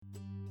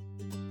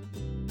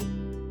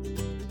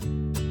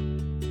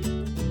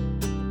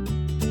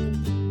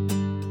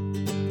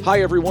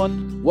Hi,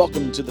 everyone.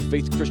 Welcome to the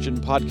Faith Christian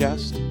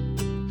Podcast.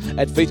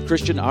 At Faith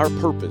Christian, our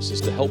purpose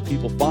is to help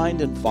people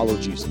find and follow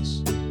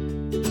Jesus.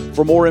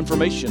 For more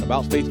information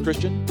about Faith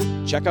Christian,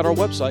 check out our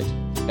website,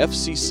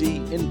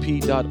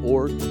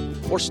 fccnp.org,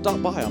 or stop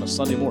by on a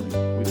Sunday morning.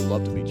 We'd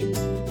love to meet you.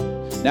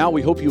 Now,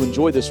 we hope you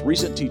enjoy this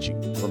recent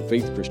teaching from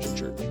Faith Christian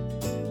Church.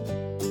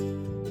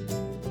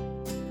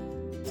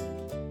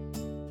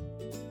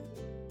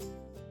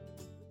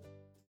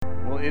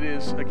 It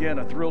is, again,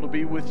 a thrill to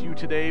be with you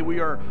today.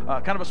 We are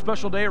kind of a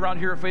special day around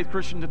here at Faith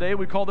Christian today.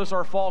 We call this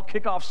our Fall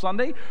Kickoff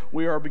Sunday.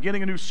 We are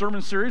beginning a new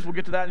sermon series. We'll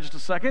get to that in just a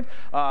second.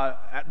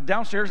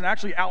 Downstairs and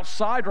actually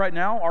outside right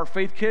now, our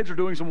Faith kids are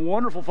doing some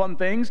wonderful, fun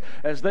things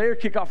as they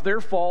kick off their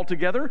fall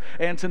together.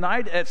 And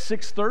tonight at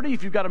 6:30,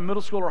 if you've got a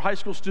middle school or high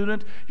school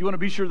student, you want to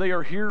be sure they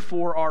are here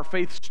for our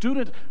Faith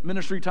student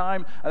ministry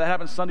time. That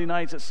happens Sunday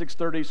nights at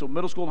 6:30. So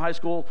middle school and high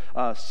school,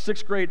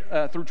 6th grade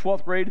through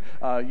 12th grade.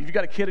 If you've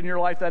got a kid in your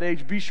life that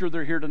age, be sure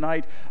they're here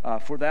tonight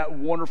for that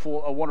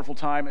wonderful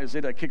time as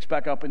it kicks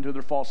back up into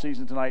their fall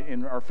season tonight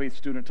in our Faith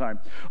student time.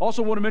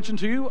 Also want to mention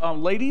to you,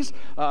 ladies,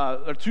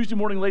 our Tuesday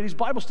morning ladies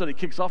Bible study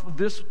kicks off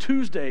this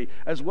Tuesday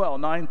as well,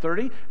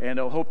 9:30, and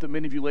I hope that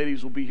many of you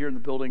ladies will be here in the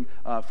building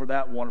for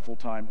that wonderful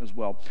time as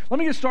well. Let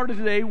me get started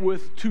today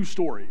with two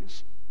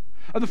stories.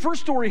 The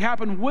first story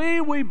happened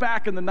way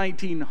back in the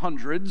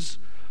 1900s.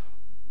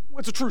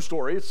 It's a true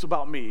story. It's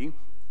about me.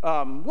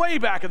 Way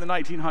back in the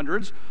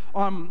 1900s.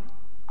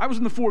 I was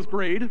in the 4th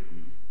grade.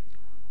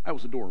 I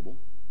was adorable.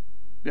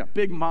 Yeah,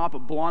 big mop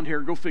of blonde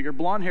hair. Go figure.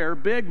 Blonde hair,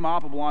 big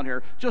mop of blonde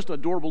hair. Just an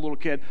adorable little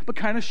kid, but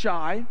kind of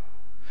shy.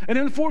 And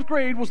in the 4th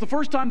grade was the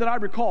first time that I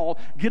recall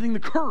getting the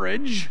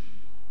courage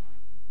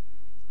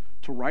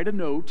to write a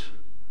note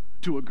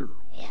to a girl.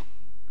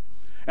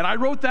 And I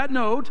wrote that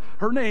note.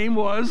 Her name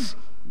was,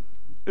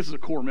 this is a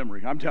core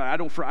memory. I'm telling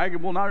you, I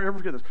will not ever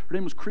forget this. Her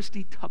name was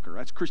Christy Tucker.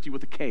 That's Christy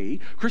with a K.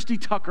 Christy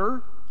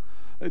Tucker.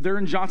 They're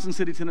in Johnson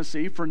City,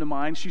 Tennessee. A friend of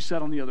mine, she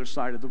sat on the other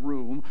side of the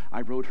room.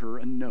 I wrote her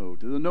a note.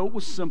 The note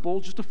was simple,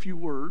 just a few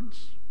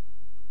words.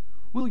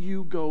 Will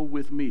you go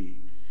with me?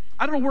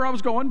 I don't know where I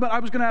was going, but I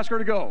was going to ask her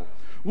to go.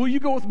 Will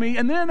you go with me?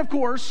 And then, of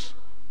course,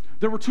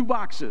 there were 2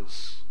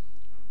 boxes.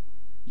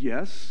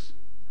 Yes,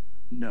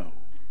 no.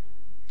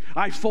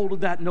 I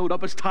folded that note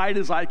up as tight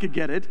as I could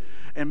get it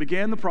and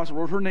began the process,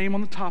 wrote her name on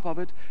the top of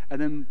it,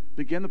 and then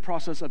began the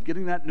process of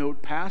getting that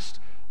note passed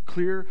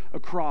clear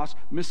across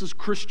Mrs.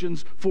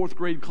 Christian's 4th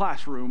grade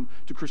classroom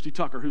to Christy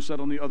Tucker, who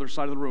sat on the other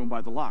side of the room by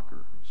the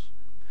lockers.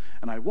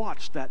 And I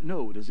watched that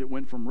note as it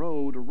went from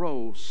row to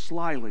row,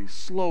 slyly,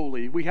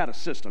 slowly. We had a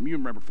system. You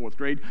remember 4th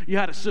grade. You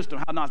had a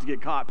system how not to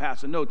get caught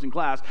passing notes in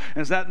class.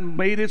 And as that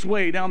made its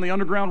way down the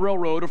Underground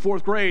Railroad of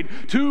 4th grade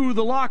to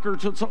the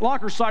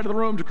locker side of the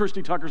room to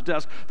Christy Tucker's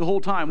desk, the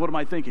whole time, what am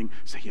I thinking?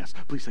 Say yes,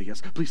 please say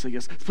yes, please say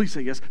yes, please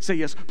say yes, say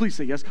yes, please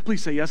say yes,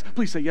 please say yes,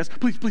 please say yes,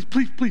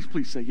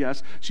 please say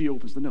yes. She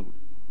opens the note.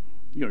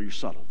 You know, you're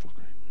subtle, 4th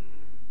grade.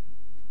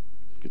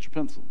 Get your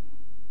pencil.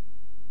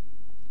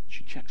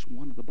 She checks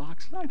one of the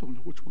boxes. I don't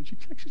know which one she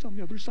checks. She's on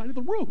the other side of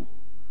the room.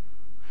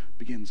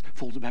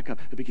 Folds it back up.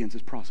 It begins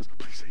this process.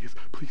 Please say yes,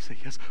 please say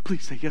yes,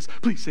 please say yes,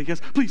 please say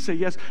yes, please say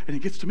yes. And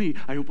it gets to me.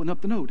 I open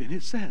up the note, and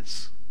it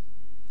says,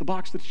 the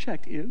box that's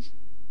checked is,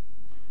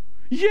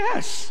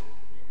 yes.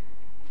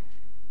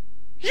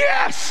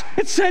 Yes!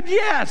 It said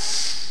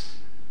yes.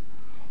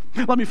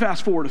 Let me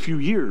fast forward a few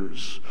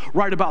years,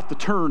 right about the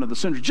turn of the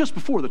century, just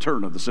before the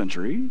turn of the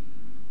century,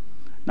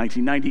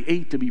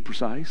 1998 to be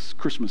precise,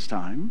 Christmas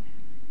time.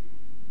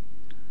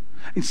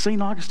 In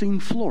St. Augustine,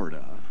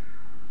 Florida,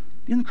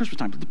 in the Christmas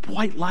time, the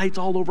white lights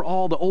all over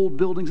all the old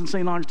buildings in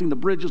St. Augustine, the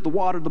bridges, the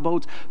water, the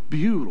boats,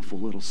 beautiful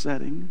little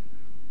setting.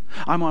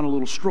 I'm on a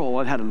little stroll.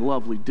 I'd had a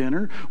lovely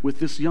dinner with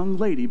this young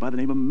lady by the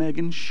name of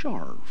Megan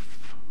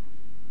Scharf.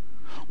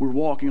 We're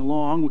walking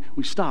along.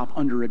 We stop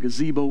under a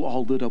gazebo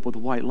all lit up with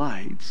white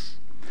lights,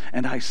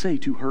 and I say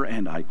to her,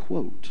 and I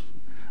quote,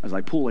 as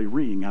I pull a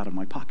ring out of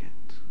my pocket,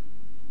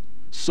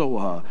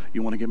 so,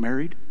 you want to get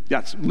married?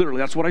 That's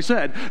what I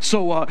said.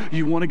 So,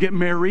 you want to get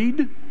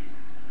married?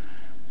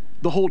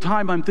 The whole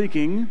time I'm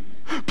thinking,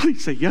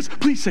 please say yes,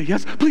 please say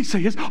yes, please say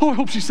yes. Oh, I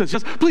hope she says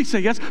yes. Please say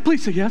yes,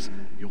 please say yes.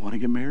 You want to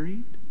get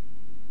married?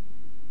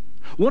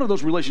 One of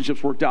those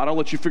relationships worked out. I'll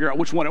let you figure out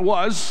which one it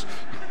was.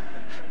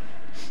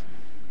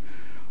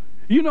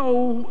 You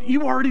know,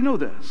 you already know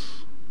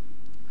this.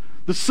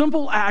 The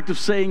simple act of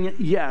saying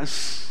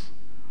yes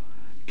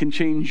can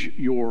change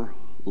your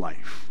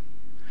life.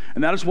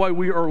 And that is why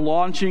we are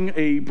launching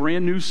a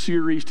brand new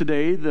series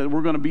today that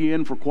we're going to be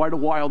in for quite a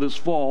while this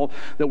fall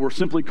that we're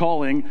simply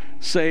calling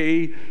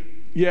Say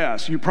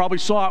Yes. You probably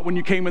saw it when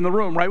you came in the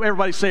room, right?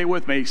 Everybody say it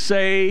with me.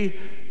 Say,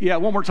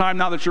 one more time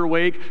now that you're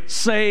awake.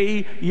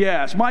 Say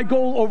yes. My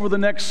goal over the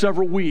next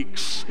several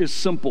weeks is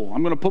simple.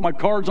 I'm going to put my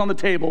cards on the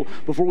table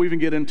before we even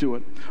get into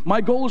it.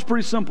 My goal is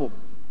pretty simple.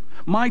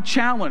 My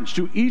challenge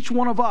to each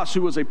one of us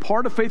who is a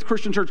part of Faith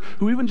Christian Church,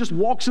 who even just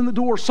walks in the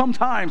door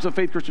sometimes of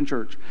Faith Christian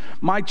Church,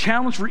 my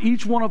challenge for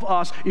each one of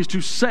us is to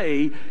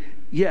say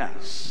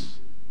yes.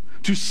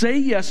 To say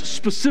yes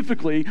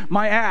specifically,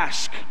 my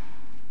ask,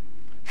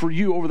 for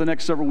you over the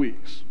next several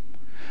weeks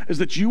is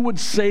that you would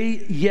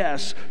say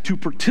yes to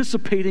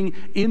participating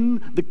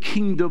in the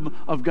kingdom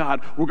of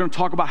God. We're going to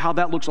talk about how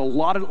that looks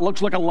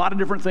like a lot of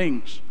different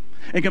things.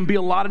 It can be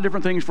a lot of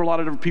different things for a lot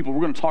of different people.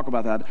 We're going to talk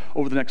about that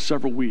over the next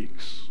several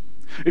weeks.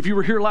 If you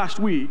were here last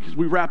week,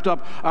 we wrapped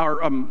up our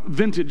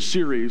vintage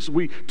series.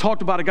 We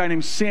talked about a guy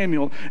named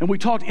Samuel, and we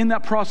talked in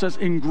that process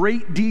in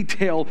great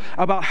detail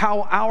about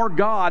how our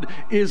God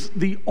is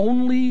the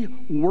only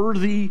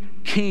worthy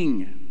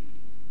king.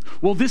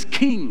 Well, this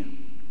king,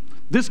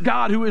 this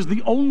God who is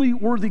the only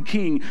worthy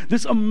king,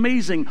 this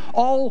amazing,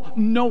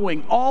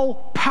 all-knowing,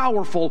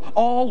 all-powerful,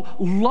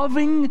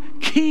 all-loving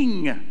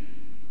king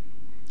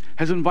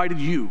has invited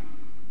you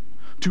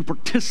to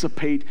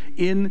participate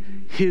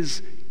in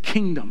his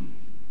kingdom.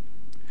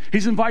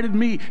 He's invited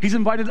me, he's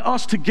invited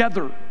us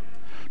together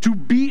to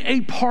be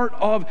a part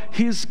of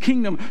his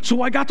kingdom.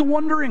 So I got to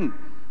wondering,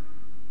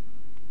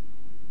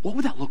 what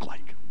would that look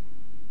like?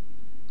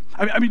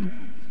 I mean,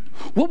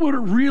 what would it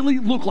really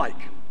look like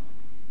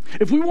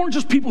if we weren't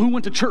just people who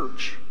went to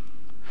church,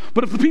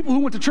 but if the people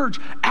who went to church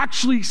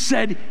actually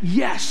said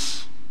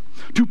yes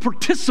to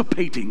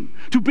participating,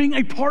 to being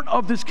a part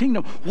of this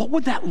kingdom? What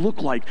would that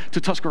look like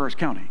to Tuscarawas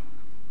County?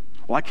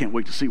 Well, I can't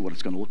wait to see what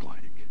it's going to look like.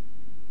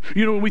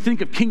 You know, when we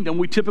think of kingdom,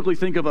 we typically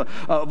think of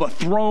a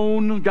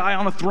throne, guy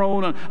on a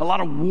throne, a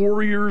lot of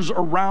warriors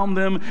around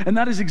them, and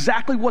that is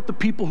exactly what the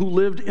people who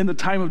lived in the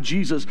time of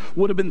Jesus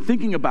would have been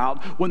thinking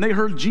about when they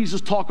heard Jesus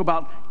talk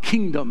about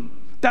kingdom.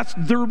 That's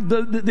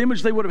the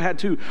image they would have had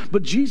too.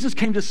 But Jesus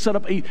came to set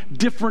up a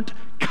different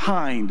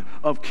kind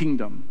of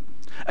kingdom.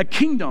 A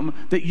kingdom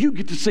that you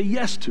get to say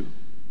yes to.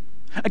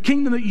 A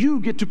kingdom that you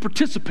get to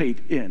participate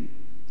in.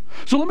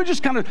 So let me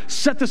just kind of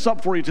set this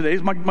up for you today.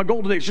 My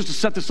goal today is just to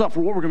set this up for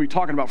what we're going to be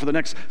talking about for the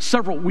next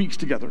several weeks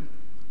together.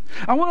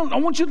 I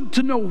want you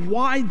to know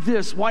why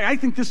I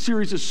think this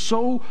series is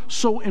so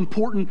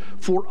important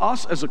for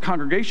us as a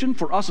congregation,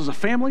 for us as a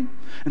family,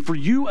 and for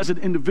you as an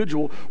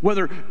individual,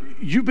 whether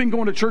you've been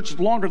going to church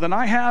longer than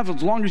I have,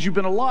 as long as you've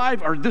been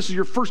alive, or this is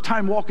your first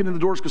time walking in the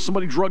doors because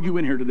somebody drug you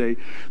in here today.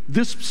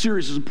 This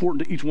series is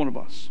important to each one of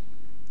us.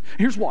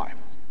 Here's why.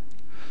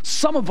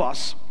 Some of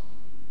us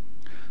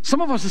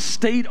have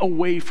stayed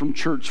away from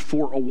church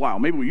for a while.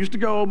 Maybe we used to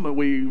go, but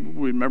we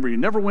remember you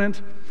never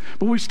went.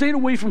 But we stayed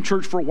away from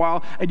church for a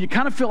while, and you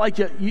kind of feel like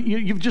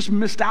you've just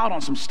missed out on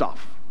some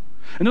stuff.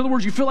 In other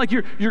words, you feel like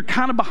you're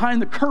kind of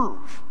behind the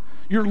curve.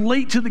 You're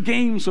late to the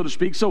game, so to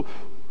speak. So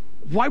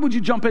why would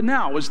you jump in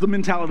now is the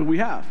mentality we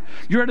have.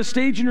 You're at a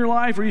stage in your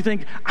life where you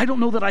think, I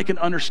don't know that I can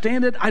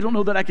understand it. I don't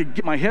know that I could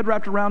get my head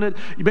wrapped around it.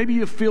 Maybe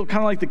you feel kind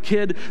of like the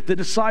kid that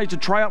decides to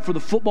try out for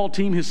the football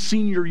team his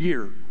senior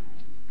year.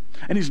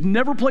 And he's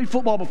never played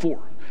football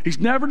before. He's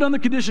never done the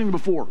conditioning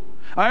before.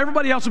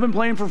 Everybody else has been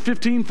playing for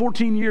 15,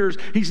 14 years.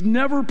 He's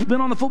never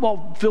been on the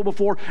football field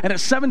before. And at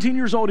 17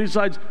 years old, he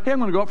decides, hey, I'm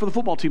going to go out for the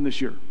football team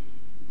this year.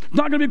 It's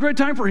not going to be a great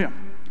time for him.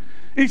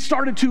 He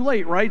started too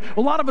late, right?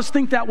 A lot of us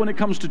think that when it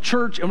comes to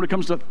church and when it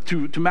comes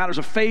to matters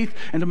of faith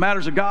and to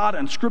matters of God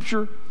and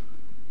Scripture.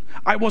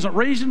 I wasn't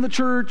raised in the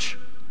church.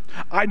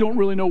 I don't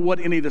really know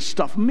what any of this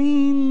stuff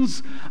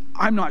means.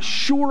 I'm not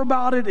sure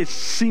about it. It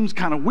seems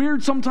kind of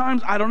weird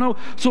sometimes. I don't know.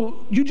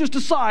 So you just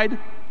decide,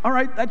 all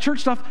right, that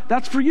church stuff,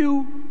 that's for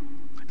you.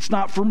 It's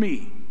not for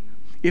me.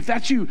 If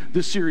that's you,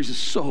 this series is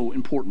so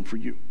important for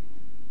you.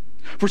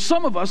 For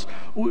some of us,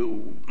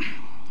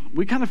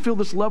 we kind of feel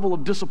this level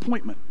of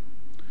disappointment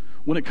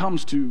when it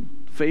comes to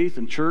faith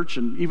and church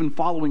and even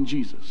following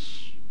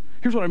Jesus.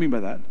 Here's what I mean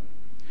by that.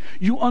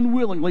 You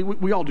unwillingly,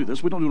 we all do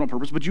this, we don't do it on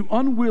purpose, but you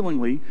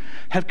unwillingly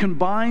have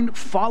combined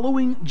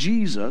following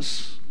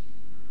Jesus,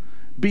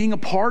 being a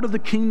part of the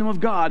kingdom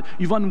of God,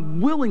 you've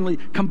unwillingly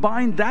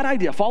combined that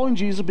idea, following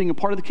Jesus, being a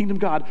part of the kingdom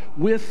of God,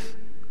 with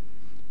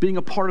being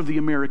a part of the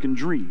American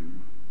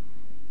dream.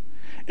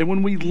 And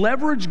when we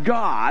leverage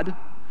God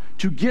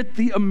to get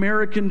the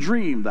American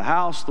dream, the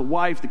house, the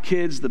wife, the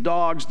kids, the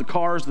dogs, the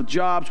cars, the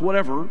jobs,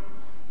 whatever,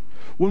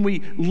 when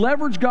we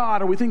leverage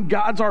God or we think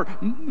God's our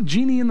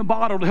genie in the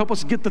bottle to help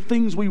us get the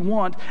things we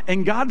want,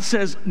 and God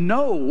says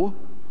no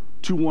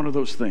to one of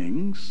those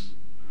things,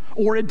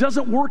 or it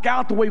doesn't work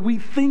out the way we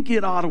think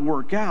it ought to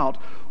work out,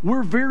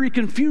 we're very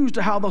confused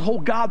to how the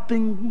whole God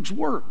thing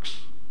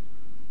works.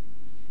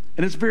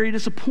 And it's very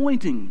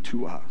disappointing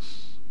to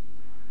us.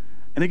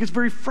 And it gets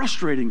very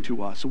frustrating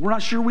to us. We're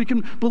not sure we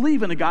can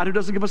believe in a God who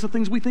doesn't give us the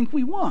things we think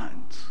we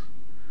want.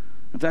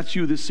 If that's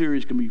you, this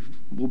series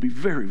will be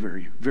very,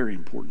 very, very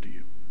important to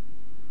you.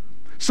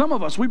 Some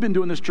of us, we've been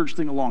doing this church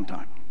thing a long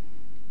time.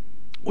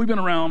 We've been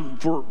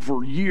around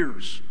for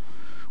years.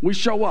 We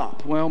show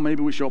up. Well,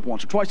 maybe we show up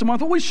once or twice a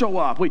month, but we show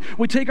up.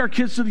 We take our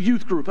kids to the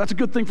youth group. That's a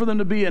good thing for them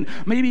to be in.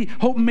 Maybe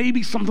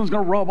something's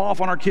going to rub off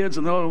on our kids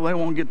and they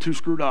won't get too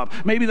screwed up.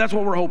 Maybe that's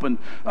what we're hoping.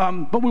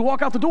 But we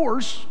walk out the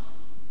doors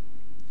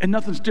and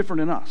nothing's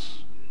different in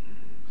us.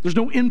 There's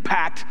no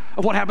impact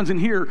of what happens in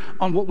here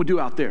on what we do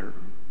out there.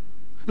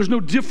 There's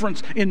no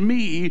difference in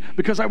me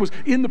because I was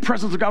in the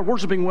presence of God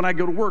worshiping when I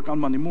go to work on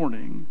Monday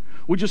morning.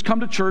 We just come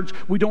to church.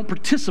 We don't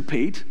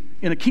participate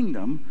in a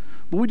kingdom,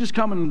 but we just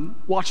come and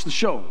watch the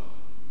show.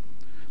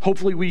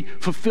 Hopefully we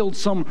fulfilled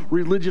some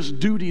religious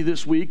duty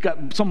this week,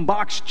 got some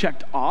box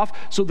checked off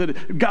so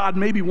that God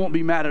maybe won't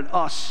be mad at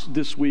us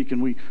this week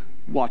and we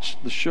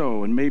watch the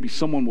show, and maybe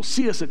someone will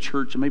see us at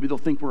church and maybe they'll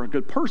think we're a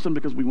good person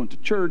because we went to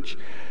church.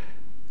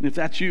 And if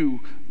that's you,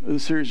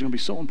 this series is going to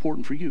be so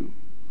important for you.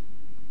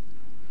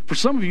 For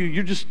some of you,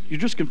 you're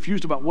just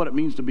confused about what it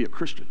means to be a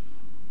Christian.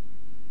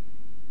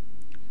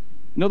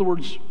 In other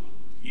words,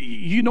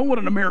 you know what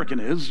an American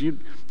is, you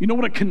know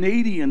what a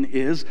Canadian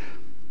is,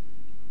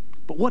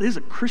 but what is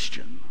a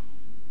Christian?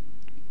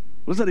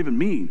 What does that even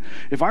mean?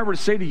 If I were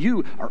to say to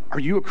you, are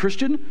you a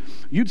Christian?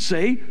 You'd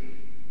say,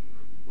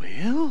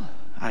 well,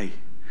 I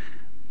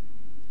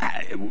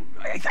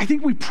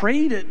think we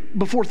prayed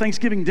before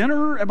Thanksgiving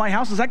dinner at my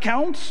house. Does that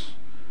count?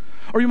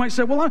 Or you might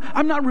say, well,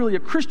 I'm not really a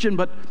Christian,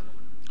 but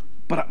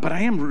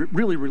I am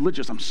really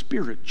religious. I'm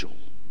spiritual.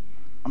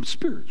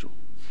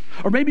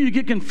 Or maybe you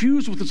get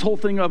confused with this whole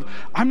thing of,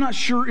 I'm not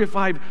sure if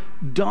I've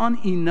done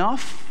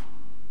enough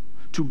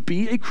to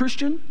be a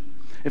Christian,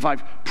 if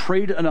I've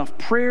prayed enough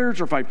prayers,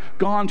 or if I've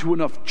gone to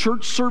enough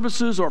church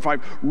services, or if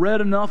I've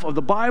read enough of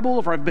the Bible, or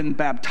if I've been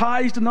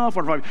baptized enough,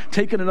 or if I've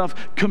taken enough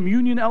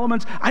communion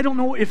elements. I don't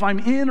know if I'm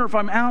in or if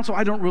I'm out, so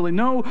I don't really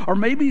know. Or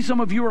maybe some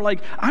of you are like,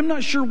 I'm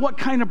not sure what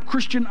kind of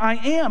Christian I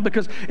am,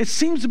 because it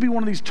seems to be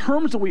one of these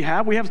terms that we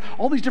have. We have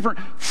all these different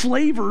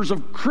flavors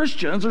of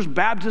Christians. There's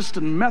Baptist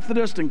and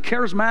Methodist and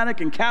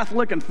charismatic and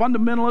Catholic and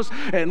fundamentalist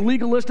and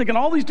legalistic and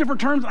all these different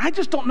terms. I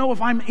just don't know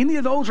if I'm any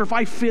of those or if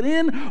I fit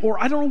in,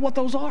 or I don't know what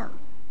those are.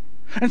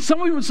 And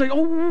some of you would say,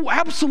 oh,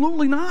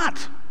 absolutely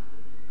not.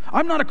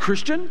 I'm not a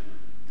Christian.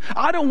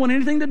 I don't want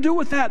anything to do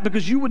with that,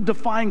 because you would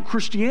define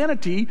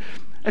Christianity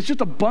as just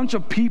a bunch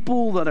of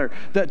people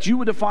that you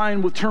would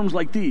define with terms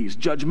like these: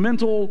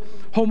 judgmental,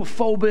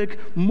 homophobic,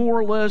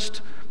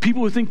 moralist,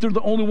 people who think they're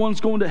the only ones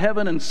going to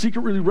heaven and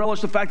secretly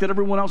relish the fact that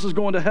everyone else is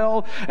going to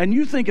hell. And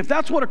you think, if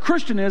that's what a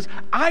Christian is,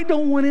 I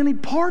don't want any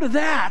part of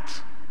that.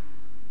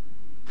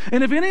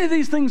 And if any of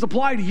these things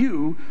apply to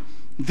you,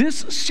 this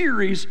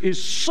series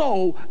is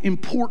so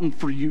important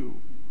for you.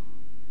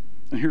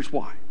 And here's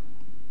why.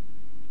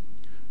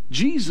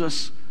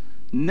 Jesus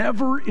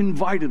never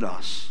invited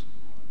us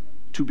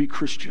to be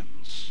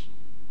Christians.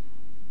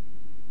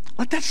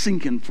 Let that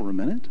sink in for a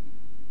minute.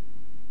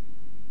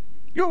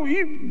 You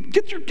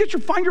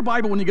find your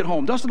Bible when you get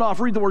home, dust it off,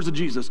 read the words of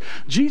Jesus.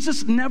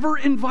 Jesus never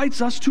invites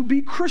us to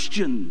be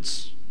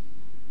Christians.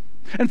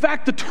 In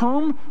fact, the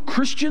term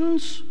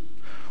Christians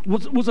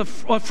was a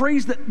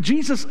phrase that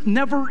Jesus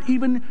never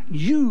even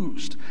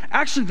used.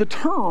 Actually, the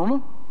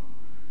term,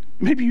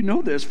 maybe you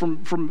know this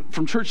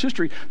from church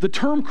history, the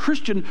term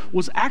Christian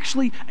was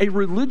actually a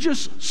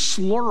religious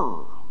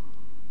slur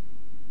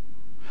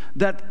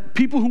that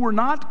people who were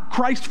not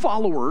Christ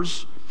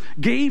followers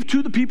gave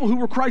to the people who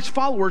were Christ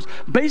followers.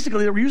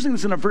 Basically, they were using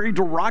this in a very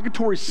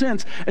derogatory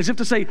sense, as if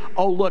to say,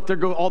 oh, look, there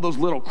go all those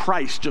little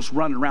Christs just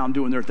running around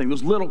doing their thing,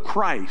 those little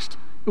Christ.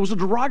 It was a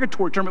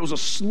derogatory term. It was a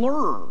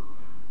slur.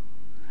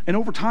 And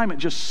over time, it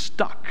just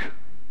stuck,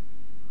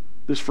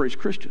 this phrase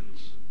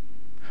Christians.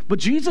 But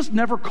Jesus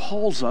never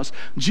calls us,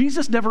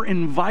 Jesus never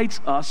invites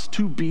us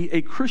to be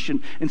a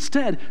Christian.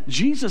 Instead,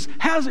 Jesus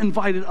has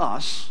invited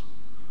us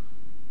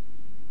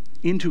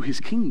into his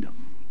kingdom.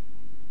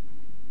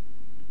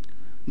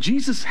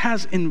 Jesus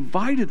has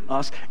invited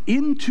us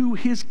into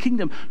his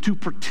kingdom to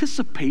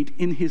participate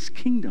in his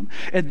kingdom.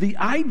 And the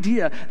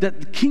idea that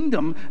the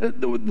kingdom,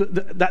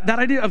 that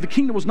idea of the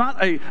kingdom was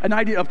not an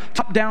idea of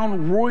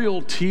top-down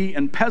royalty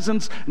and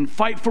peasants and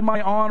fight for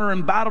my honor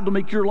and battle to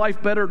make your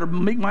life better, to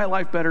make my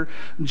life better.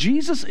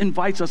 Jesus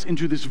invites us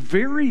into this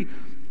very,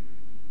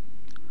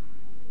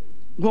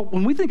 well,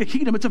 when we think of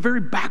kingdom, it's a very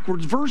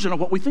backwards version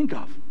of what we think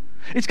of.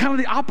 It's kind of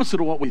the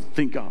opposite of what we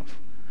think of.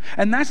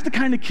 And that's the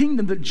kind of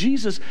kingdom that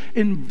Jesus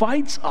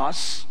invites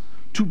us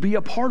to be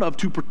a part of,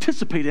 to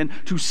participate in,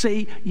 to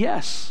say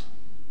yes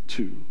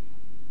to.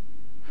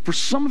 For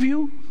some of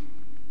you,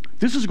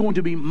 this is going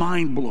to be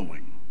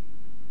mind-blowing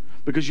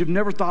because you've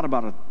never thought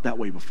about it that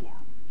way before.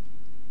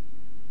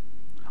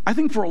 I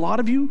think for a lot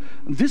of you,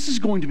 this is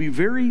going to be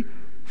very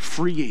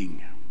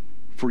freeing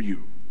for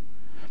you.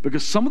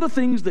 Because some of the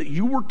things that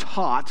you were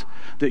taught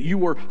that you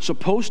were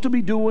supposed to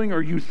be doing, or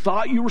you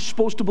thought you were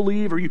supposed to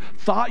believe, or you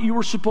thought you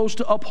were supposed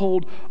to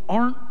uphold,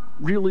 aren't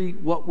really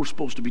what we're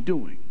supposed to be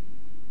doing.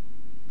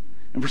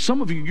 And for some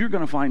of you, you're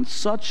going to find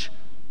such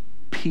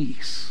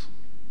peace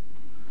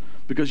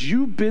because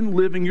you've been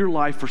living your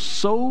life for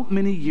so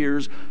many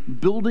years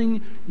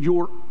building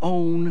your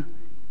own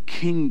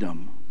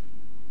kingdom,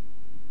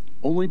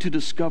 only to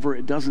discover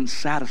it doesn't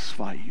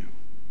satisfy you.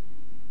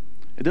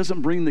 It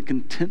doesn't bring the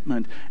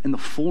contentment and the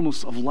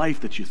fullness of life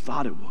that you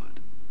thought it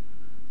would.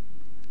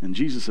 And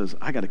Jesus says,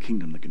 I got a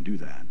kingdom that can do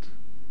that.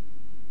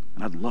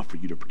 And I'd love for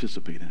you to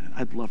participate in it.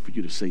 I'd love for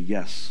you to say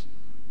yes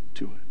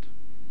to it.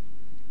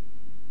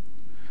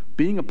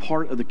 Being a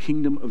part of the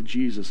kingdom of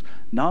Jesus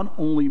not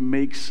only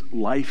makes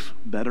life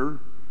better,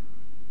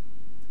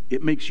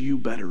 it makes you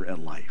better at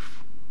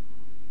life.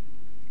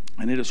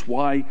 And it is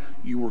why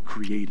you were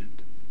created.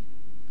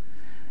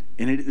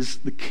 And it is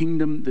the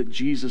kingdom that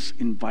Jesus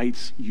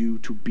invites you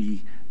to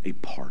be a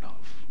part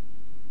of.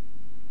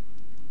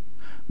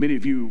 Many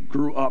of you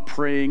grew up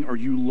praying, or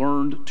you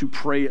learned to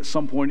pray at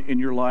some point in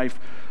your life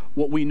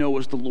what we know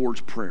as the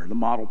Lord's Prayer, the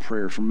model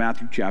prayer from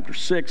Matthew chapter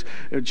 6.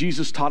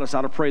 Jesus taught us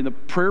how to pray. And the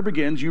prayer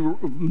begins, you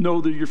know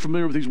that you're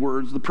familiar with these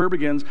words. The prayer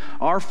begins,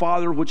 "Our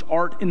Father which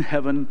art in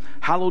heaven,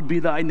 hallowed be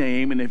thy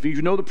name." And if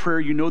you know the prayer,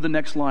 you know the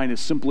next line is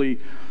simply,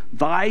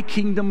 "Thy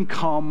kingdom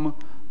come,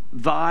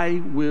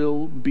 thy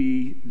will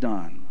be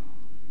done."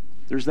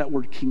 There's that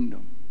word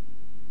kingdom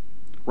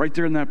right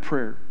there in that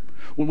prayer.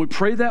 When we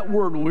pray that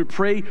word, when we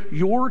pray,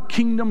 "Your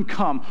kingdom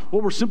come,"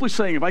 what we're simply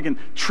saying, if I can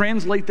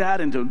translate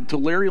that into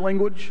Larry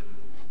language,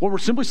 what we're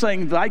simply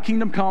saying, "Thy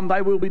kingdom come,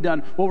 thy will be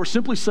done," what we're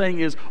simply saying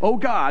is, "Oh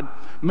God,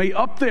 may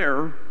up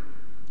there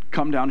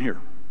come down here.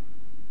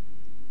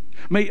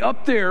 May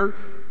up there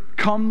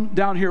come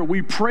down here."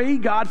 We pray,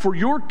 God, for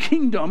your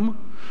kingdom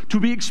to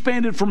be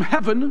expanded from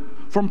heaven,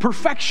 from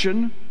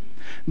perfection,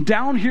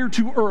 down here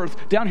to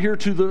earth, down here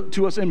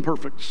to us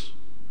imperfects.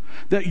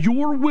 That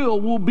your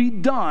will be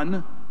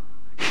done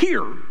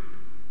here,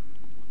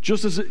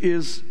 just as it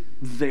is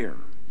there.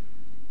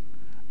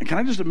 And can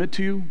I just admit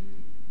to you,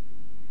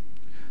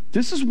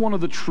 this is one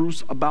of the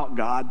truths about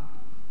God.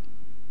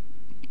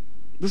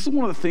 This is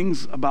one of the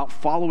things about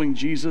following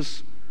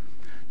Jesus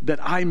that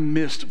I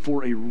missed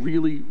for a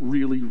really,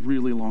 really,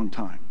 really long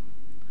time.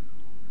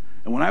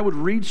 And when I would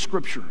read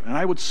Scripture and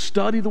I would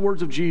study the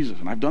words of Jesus,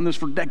 and I've done this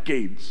for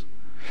decades,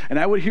 and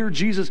I would hear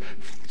Jesus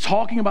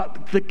talking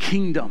about the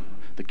kingdom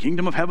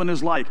of heaven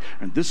is like,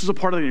 and this is a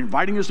part of it,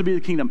 inviting us to be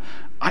the kingdom,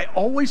 I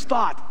always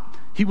thought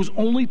he was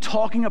only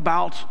talking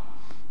about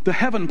the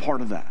heaven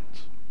part of that.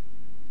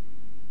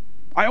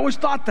 I always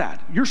thought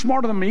that. You're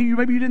smarter than me.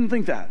 Maybe you didn't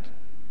think that.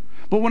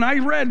 But when I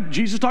read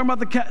Jesus talking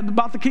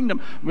about the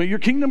kingdom, "May your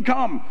kingdom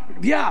come."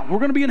 Yeah, we're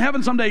going to be in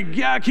heaven someday.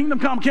 Yeah, kingdom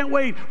come. Can't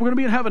wait. We're going to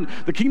be in heaven.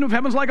 The kingdom of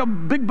heaven's like a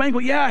big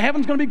banquet. Yeah,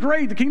 heaven's going to be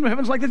great. The kingdom of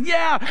heaven's like this.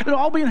 Yeah, it'll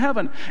all be in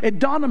heaven. It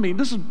dawned on me,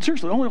 this is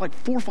seriously only like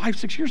 4, 5,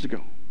 6 years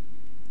ago.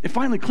 It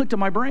finally clicked in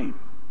my brain.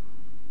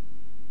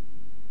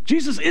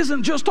 Jesus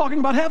isn't just talking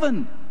about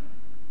heaven.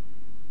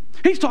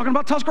 He's talking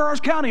about Tuscarawas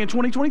County in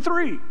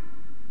 2023.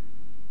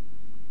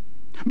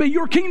 May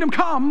your kingdom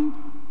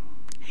come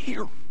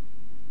here.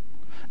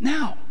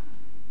 Now.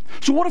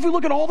 So what if we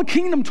look at all the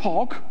kingdom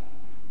talk,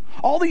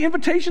 all the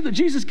invitation that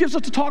Jesus gives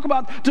us to talk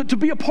about, to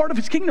be a part of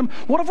his kingdom?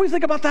 What if we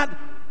think about that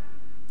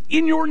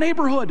in your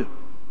neighborhood,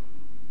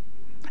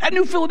 at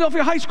New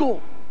Philadelphia High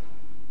School?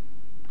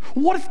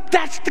 What if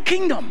that's the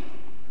kingdom?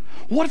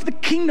 What if the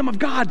kingdom of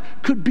God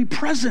could be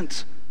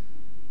present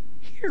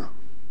here?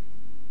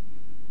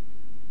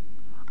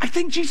 I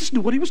think Jesus knew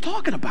what he was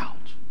talking about.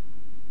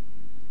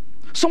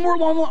 Somewhere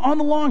along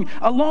the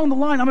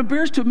line, I'm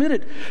embarrassed to admit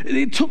it,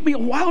 it took me a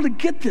while to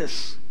get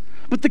this.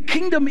 But the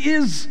kingdom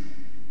is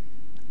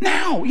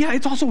now. Yeah,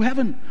 it's also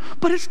heaven,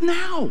 but it's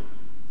now.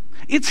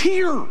 It's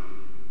here,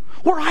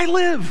 where I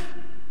live,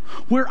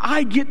 where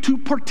I get to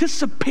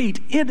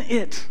participate in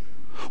it,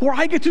 where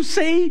I get to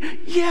say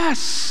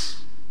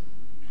yes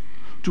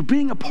to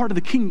being a part of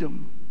the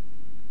kingdom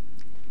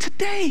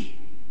today,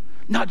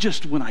 not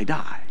just when I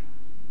die.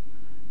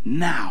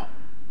 Now,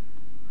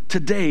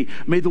 today,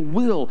 may the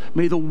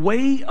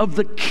way of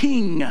the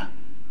King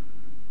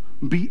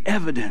be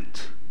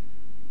evident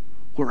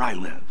where I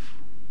live.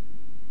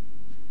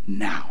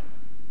 Now,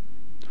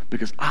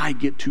 because I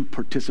get to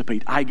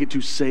participate, I get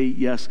to say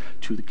yes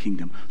to the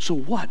kingdom. So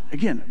what?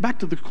 Again, back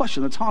to the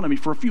question that's haunted me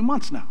for a few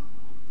months now.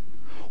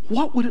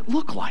 What would it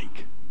look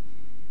like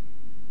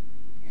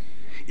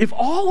if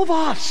all of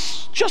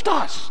us, just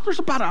us, there's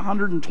about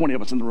 120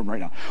 of us in the room right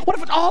now. What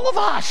if all of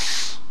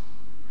us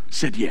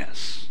said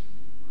yes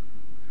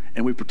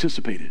and we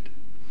participated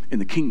in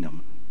the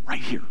kingdom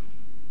right here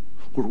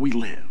where we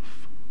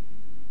live?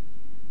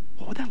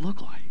 What would that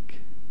look like?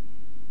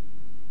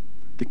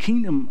 The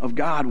kingdom of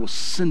God was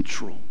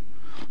central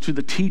to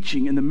the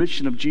teaching and the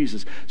mission of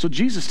Jesus. So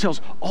Jesus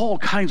tells all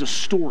kinds of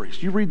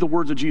stories. You read the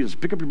words of Jesus,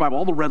 pick up your Bible,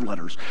 all the red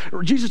letters.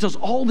 Jesus tells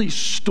all these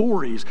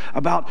stories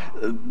about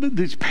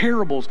these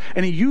parables,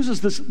 and he uses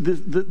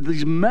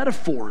these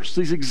metaphors,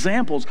 these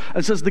examples,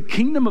 and says the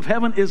kingdom of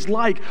heaven is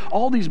like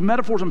all these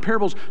metaphors and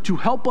parables to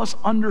help us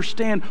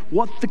understand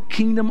what the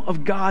kingdom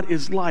of God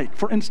is like.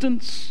 For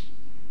instance,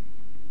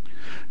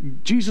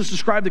 Jesus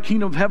described the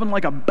kingdom of heaven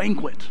like a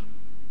banquet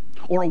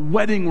or a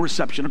wedding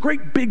reception, a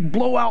great big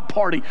blowout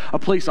party, a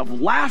place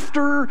of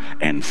laughter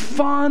and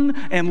fun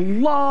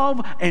and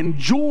love and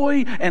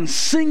joy and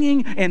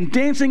singing and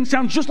dancing.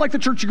 Sounds just like the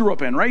church you grew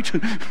up in, right?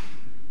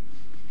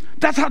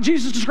 That's how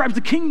Jesus describes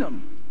the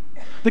kingdom.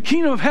 The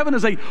kingdom of heaven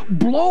is a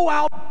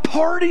blowout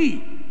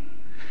party.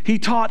 He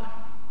taught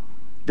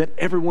that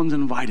everyone's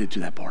invited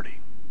to that party.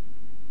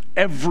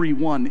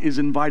 Everyone is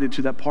invited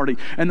to that party,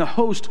 and the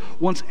host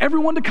wants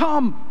everyone to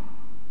come.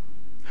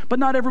 But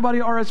not everybody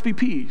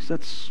RSVPs.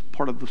 That's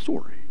part of the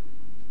story.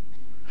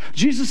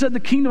 Jesus said the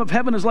kingdom of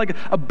heaven is like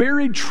a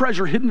buried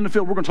treasure hidden in a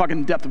field. We're going to talk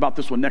in depth about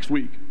this one next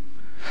week.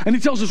 And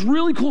he tells this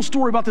really cool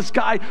story about this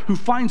guy who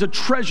finds a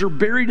treasure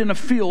buried in a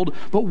field,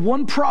 but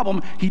one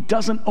problem, he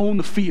doesn't own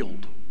the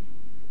field.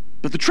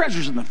 But the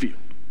treasure's in the field.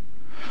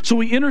 So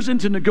he enters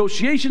into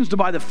negotiations to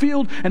buy the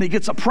field, and he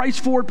gets a price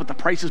for it, but the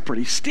price is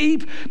pretty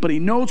steep. But he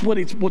knows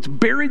what's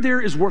buried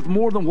there is worth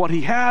more than what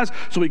he has.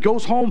 So he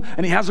goes home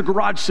and he has a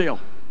garage sale.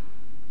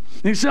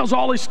 And he sells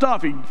all his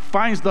stuff. He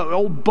finds the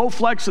old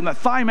Bowflex and the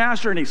Thigh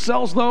Master, and he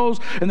sells those.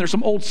 And there's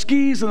some old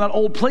skis and that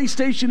old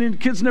PlayStation and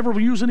kids never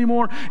use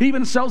anymore. He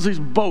even sells his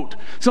boat.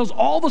 Sells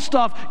all the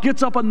stuff,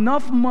 gets up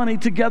enough money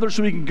together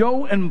so he can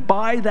go and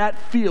buy that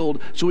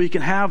field so he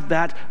can have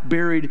that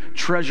buried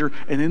treasure.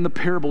 And in the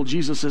parable,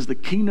 Jesus says the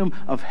kingdom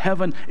of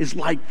heaven is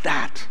like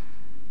that.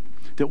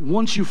 That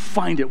once you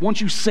find it,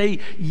 once you say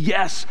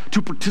yes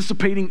to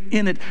participating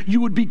in it,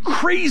 you would be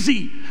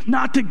crazy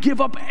not to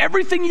give up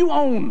everything you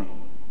own,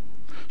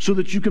 so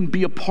that you can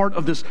be a part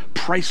of this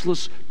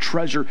priceless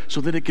treasure,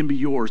 so that it can be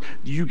yours.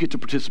 You get to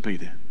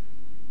participate in.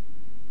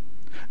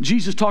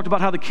 Jesus talked about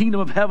how the kingdom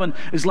of heaven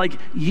is like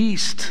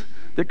yeast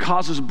that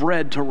causes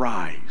bread to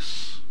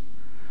rise.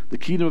 The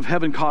kingdom of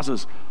heaven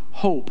causes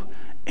hope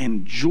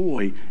and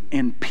joy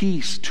and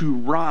peace to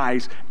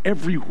rise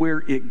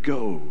everywhere it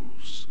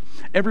goes,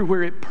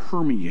 everywhere it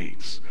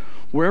permeates.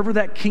 Wherever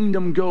that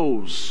kingdom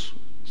goes,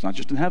 it's not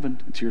just in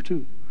heaven, it's here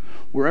too.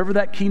 Wherever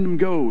that kingdom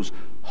goes,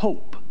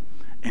 hope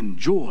and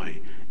joy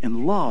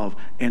and love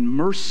and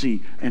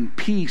mercy and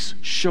peace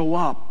show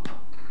up,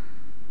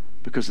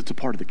 because it's a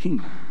part of the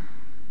kingdom.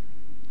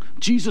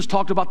 Jesus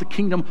talked about the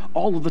kingdom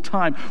all of the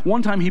time.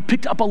 One time he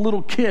picked up a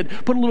little kid,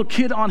 put a little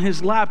kid on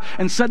his lap,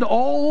 and said to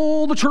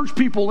all the church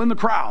people in the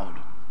crowd,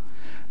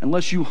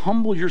 unless you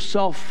humble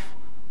yourself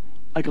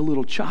like a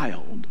little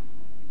child,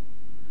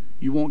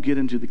 you won't get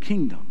into the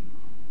kingdom.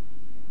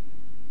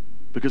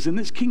 Because in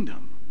this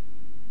kingdom,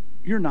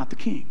 you're not the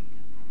king.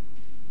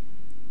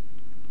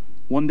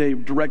 One day,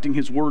 directing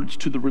his words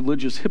to the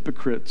religious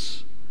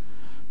hypocrites,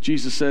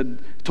 Jesus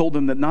told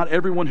them that not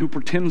everyone who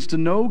pretends to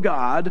know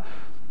God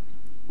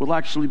will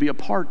actually be a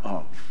part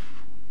of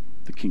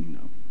the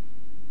kingdom.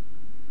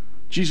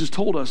 Jesus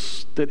told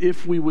us that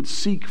if we would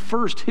seek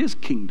first his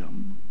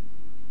kingdom,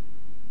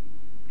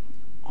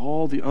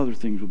 all the other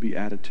things would be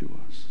added to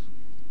us.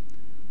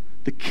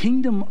 The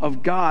kingdom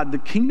of God, the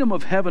kingdom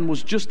of heaven,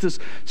 was just this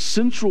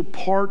central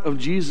part of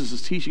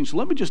Jesus' teaching. So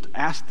let me just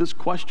ask this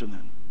question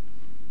then.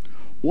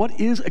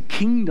 What is a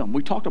kingdom?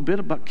 We talked a bit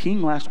about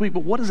king last week,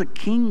 but what is a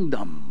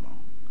kingdom?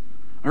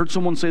 I heard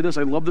someone say this.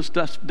 I love this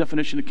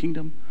definition of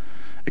kingdom.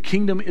 A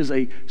kingdom is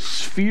a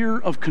sphere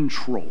of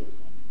control.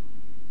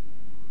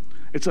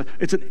 It's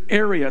an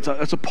area.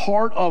 It's a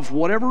part of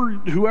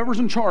whoever's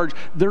in charge.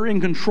 They're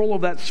in control of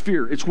that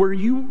sphere. It's where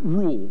you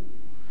rule.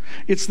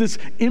 It's this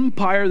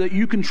empire that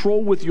you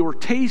control with your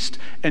taste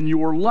and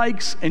your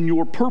likes and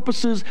your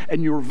purposes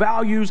and your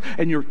values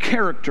and your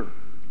character.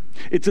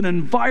 It's an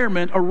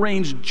environment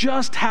arranged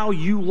just how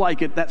you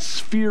like it, that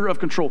sphere of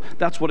control.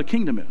 That's what a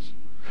kingdom is.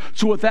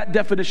 So with that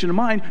definition in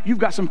mind, you've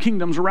got some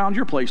kingdoms around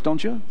your place,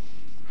 don't you?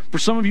 For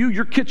some of you,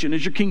 your kitchen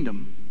is your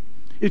kingdom.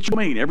 It's your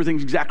domain.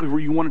 Everything's exactly where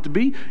you want it to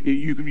be.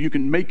 You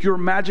can make your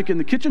magic in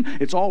the kitchen.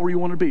 It's all where you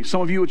want it to be.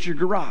 Some of you, it's your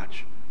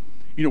garage.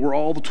 You know where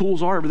all the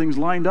tools are, everything's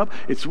lined up.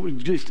 It's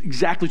just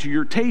exactly to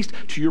your taste,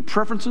 to your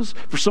preferences.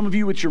 For some of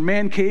you, it's your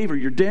man cave or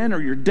your den or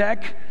your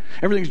deck.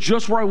 Everything's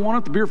just where I want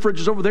it. The beer fridge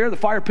is over there. The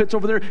fire pit's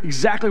over there.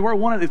 Exactly where I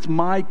want it. It's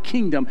my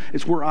kingdom.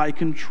 It's where I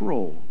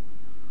control.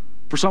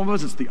 For some of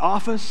us, it's the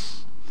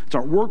office. It's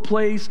our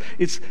workplace.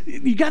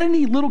 You got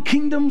any little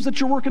kingdoms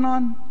that you're working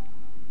on?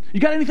 You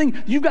got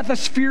anything you've got that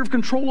sphere of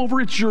control over?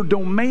 It's your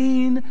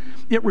domain.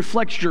 It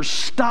reflects your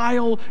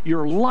style,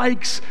 your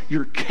likes,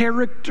 your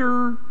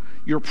character,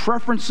 your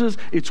preferences.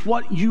 It's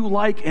what you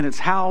like and it's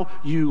how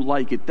you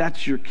like it.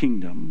 That's your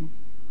kingdom.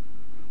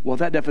 Well,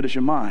 that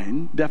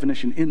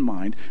definition in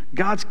mind,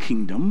 God's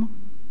kingdom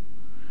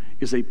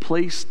is a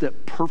place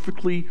that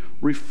perfectly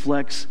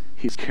reflects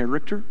his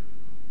character,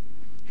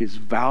 his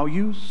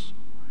values,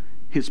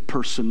 his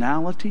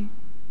personality,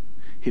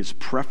 his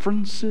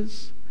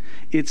preferences.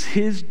 It's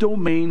his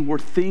domain where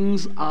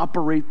things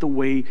operate the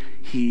way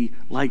he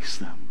likes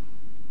them.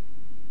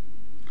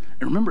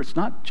 And remember, it's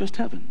not just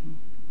heaven.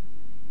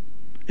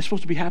 It's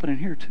supposed to be happening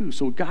here too.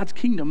 So God's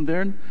kingdom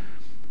then,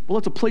 well,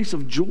 it's a place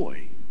of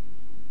joy.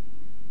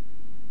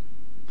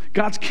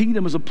 God's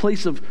kingdom is a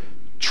place of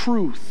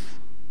truth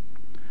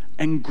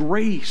and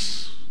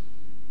grace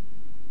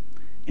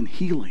and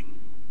healing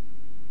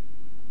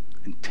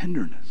and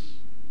tenderness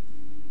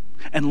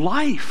and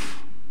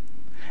life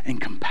and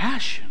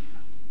compassion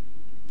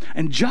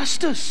and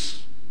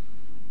justice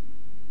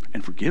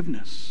and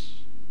forgiveness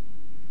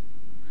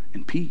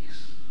and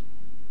peace.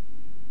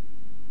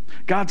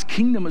 God's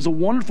kingdom is a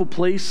wonderful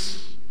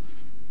place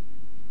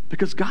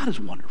because God is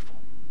wonderful.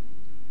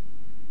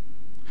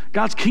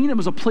 God's kingdom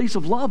is a place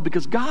of love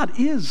because God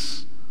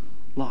is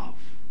love.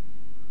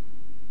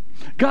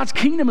 God's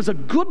kingdom is a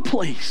good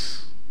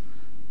place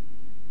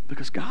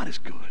because God is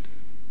good.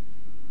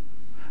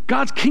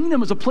 God's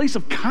kingdom is a place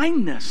of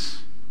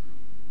kindness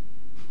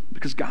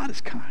because God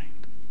is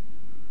kind.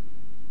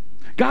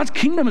 God's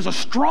kingdom is a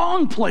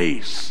strong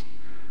place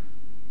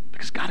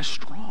because God is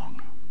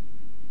strong.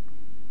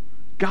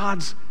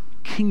 God's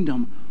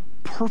kingdom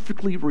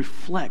perfectly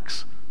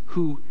reflects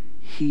who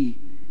he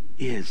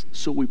is.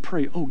 So we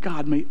pray, oh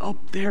God, may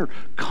up there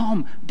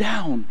come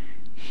down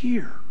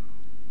here.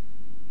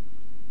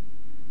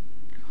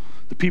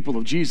 The people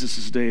of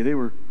Jesus' day, they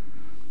were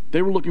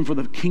looking for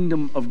the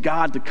kingdom of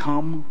God to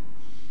come.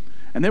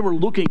 And they were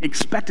looking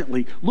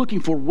expectantly,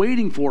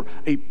 waiting for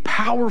a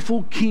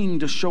powerful king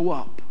to show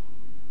up.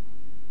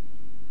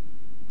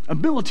 A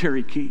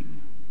military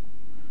king.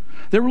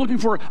 They were looking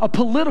for a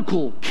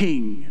political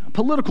king, a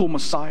political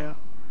Messiah.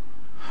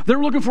 They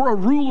were looking for a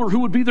ruler who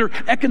would be their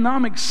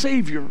economic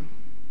savior.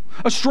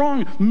 A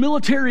strong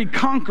military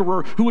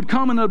conqueror who would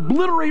come and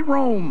obliterate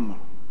Rome.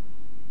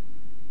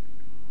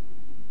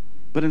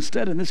 But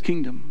instead, in this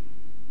kingdom,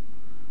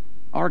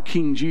 our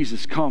King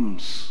Jesus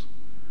comes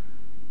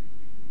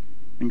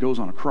and goes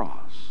on a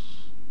cross.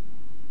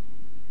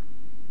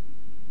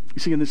 You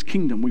see, in this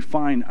kingdom, we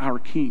find our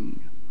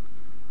King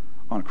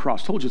on a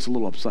cross. I told you it's a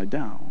little upside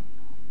down.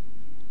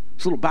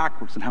 It's a little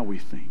backwards in how we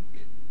think.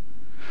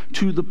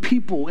 To the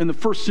people in the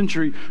first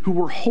century who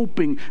were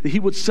hoping that he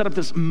would set up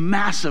this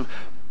massive,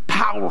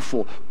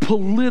 powerful,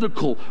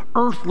 political,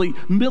 earthly,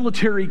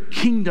 military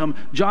kingdom,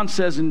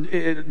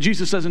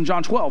 Jesus says in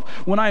John 12,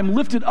 when I am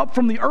lifted up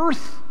from the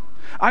earth,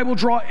 I will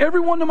draw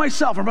everyone to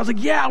myself. And I was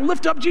like, yeah,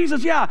 lift up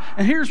Jesus, yeah.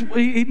 And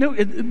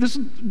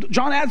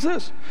John adds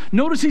this.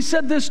 Notice he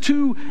said this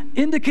to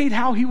indicate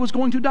how he was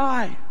going to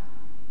die.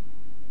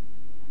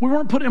 We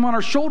weren't putting him on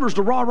our shoulders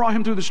to rah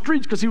him through the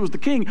streets because he was the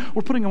king.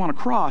 We're putting him on a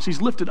cross. He's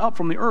lifted up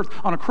from the earth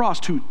on a cross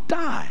to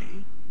die.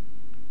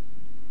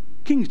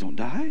 Kings don't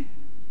die.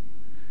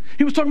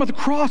 He was talking about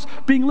the cross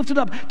being lifted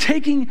up,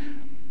 taking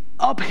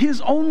up his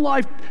own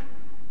life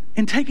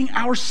and taking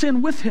our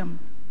sin with him.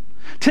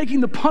 Taking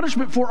the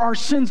punishment for our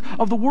sins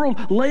of the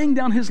world, laying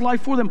down his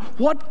life for them.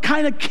 What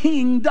kind of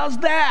king does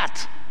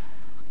that?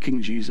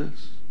 King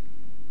Jesus.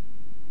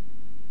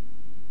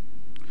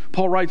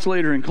 Paul writes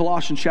later in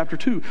Colossians chapter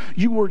 2,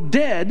 you were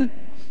dead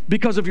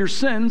because of your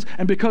sins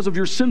and because of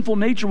your sinful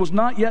nature was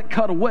not yet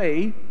cut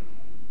away.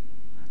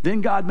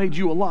 Then God made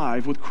you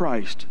alive with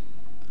Christ,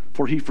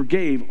 for he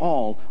forgave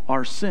all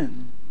our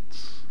sins.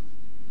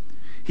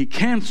 He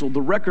canceled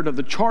the record of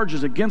the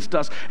charges against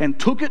us and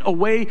took it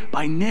away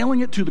by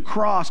nailing it to the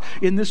cross.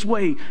 In this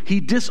way,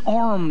 he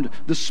disarmed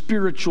the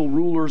spiritual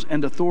rulers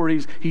and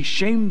authorities. He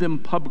shamed them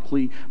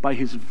publicly by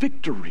his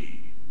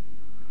victory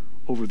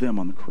over them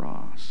on the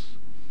cross.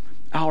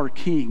 Our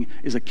King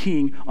is a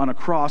king on a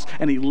cross,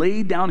 and he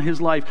laid down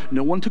his life.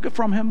 No one took it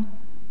from him.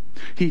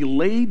 He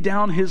laid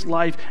down his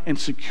life and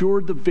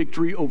secured the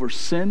victory over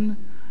sin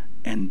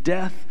and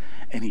death.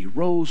 And he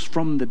rose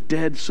from the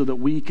dead so that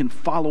we can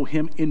follow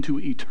him into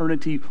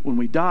eternity when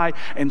we die,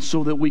 and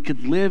so that we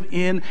could live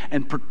in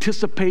and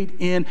participate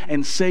in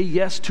and say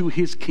yes to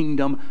his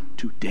kingdom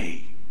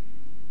today.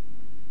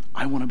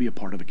 I want to be a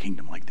part of a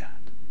kingdom like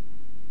that.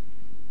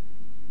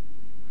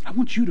 I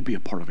want you to be a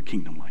part of a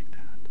kingdom like that.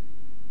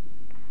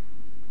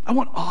 I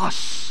want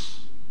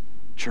us,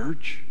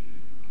 church,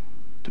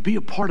 to be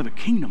a part of a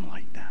kingdom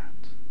like that.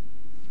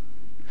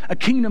 A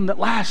kingdom that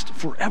lasts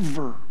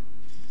forever.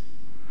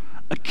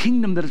 A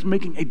kingdom that is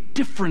making a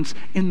difference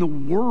in the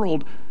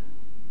world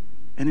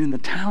and in the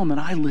town that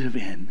I live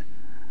in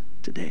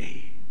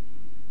today.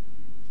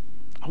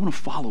 I want to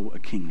follow a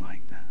king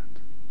like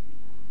that.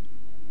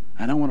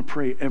 And I want to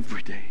pray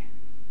every day,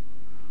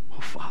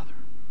 oh Father,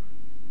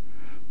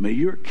 may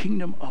your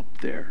kingdom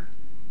up there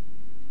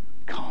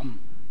come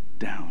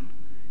down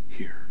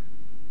here.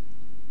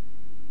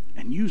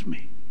 And use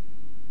me.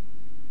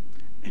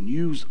 And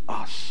use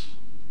us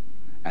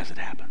as it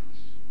happens.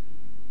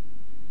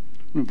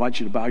 I'm going to invite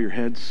you to bow your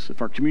heads.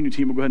 If our community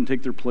team will go ahead and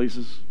take their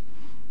places.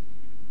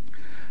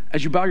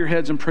 As you bow your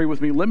heads and pray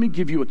with me, let me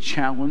give you a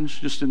challenge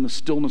just in the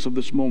stillness of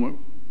this moment.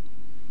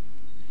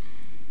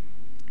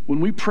 When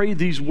we pray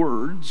these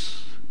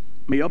words,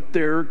 may up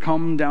there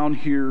come down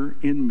here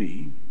in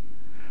me.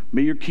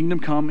 May your kingdom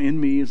come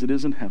in me as it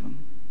is in heaven.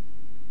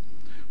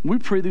 When we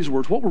pray these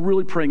words, what we're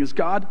really praying is,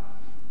 God,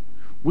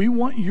 we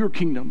want your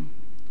kingdom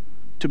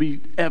to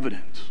be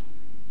evident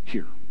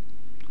here.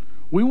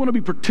 We want to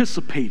be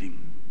participating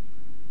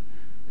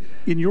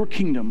in your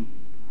kingdom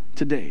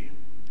today.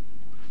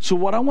 So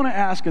what I want to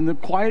ask in the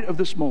quiet of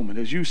this moment,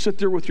 as you sit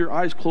there with your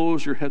eyes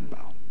closed, your head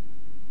bowed,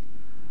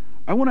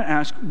 I want to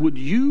ask, would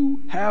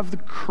you have the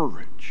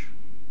courage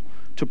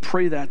to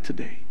pray that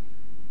today?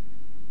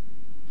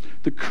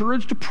 The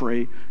courage to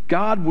pray,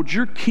 God, would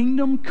your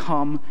kingdom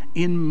come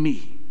in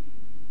me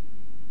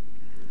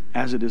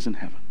as it is in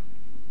heaven?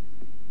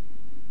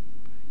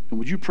 And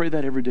would you pray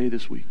that every day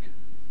this week?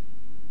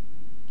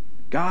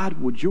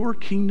 God, would your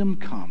kingdom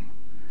come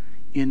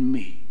in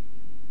me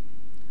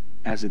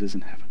as it is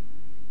in heaven?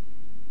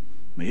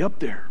 May up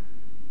there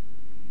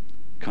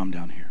come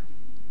down here.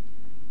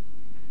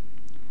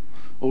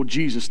 Oh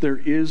Jesus, there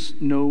is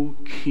no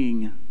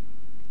king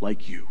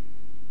like you.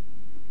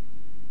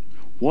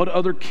 What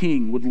other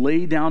king would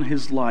lay down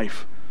his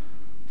life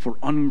for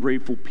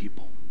ungrateful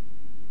people?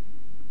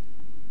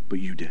 But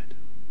you did.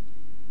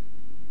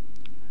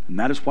 And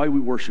that is why we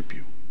worship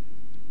you.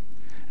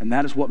 And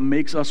that is what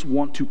makes us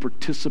want to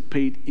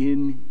participate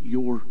in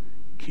your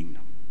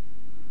kingdom.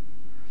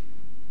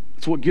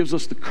 It's what gives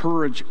us the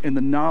courage and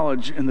the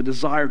knowledge and the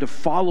desire to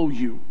follow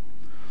you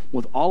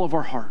with all of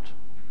our heart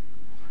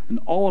and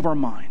all of our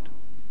mind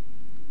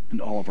and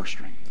all of our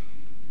strength.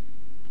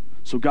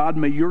 So God,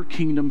 may your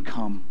kingdom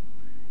come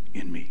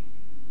in me.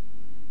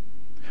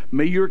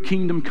 May your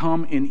kingdom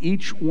come in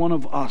each one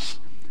of us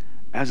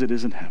as it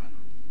is in heaven.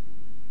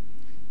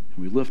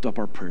 And we lift up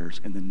our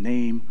prayers in the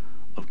name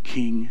of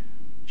King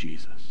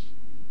Jesus.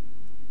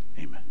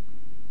 Amen.